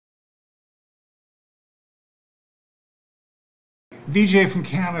VJ from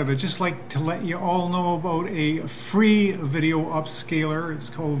Canada. Just like to let you all know about a free video upscaler. It's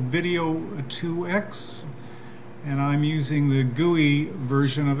called VIDEO2X, and I'm using the GUI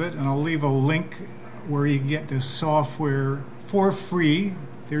version of it, and I'll leave a link where you can get this software for free.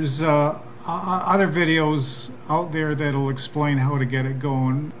 There's other videos out there that'll explain how to get it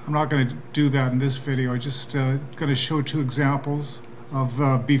going. I'm not going to do that in this video. I'm just going to show two examples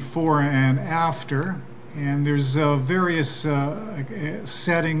of before and after. And there's various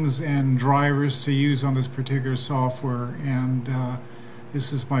settings and drivers to use on this particular software, and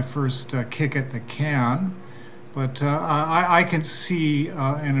this is my first kick at the can, but I can see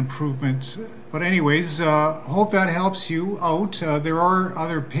an improvement. But anyways, hope that helps you out. There are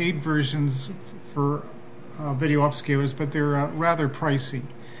other paid versions for video upscalers, but they're rather pricey,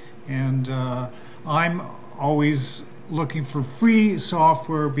 and I'm always looking for free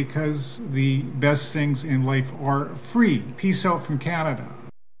software because the best things in life are free. Peace out from Canada.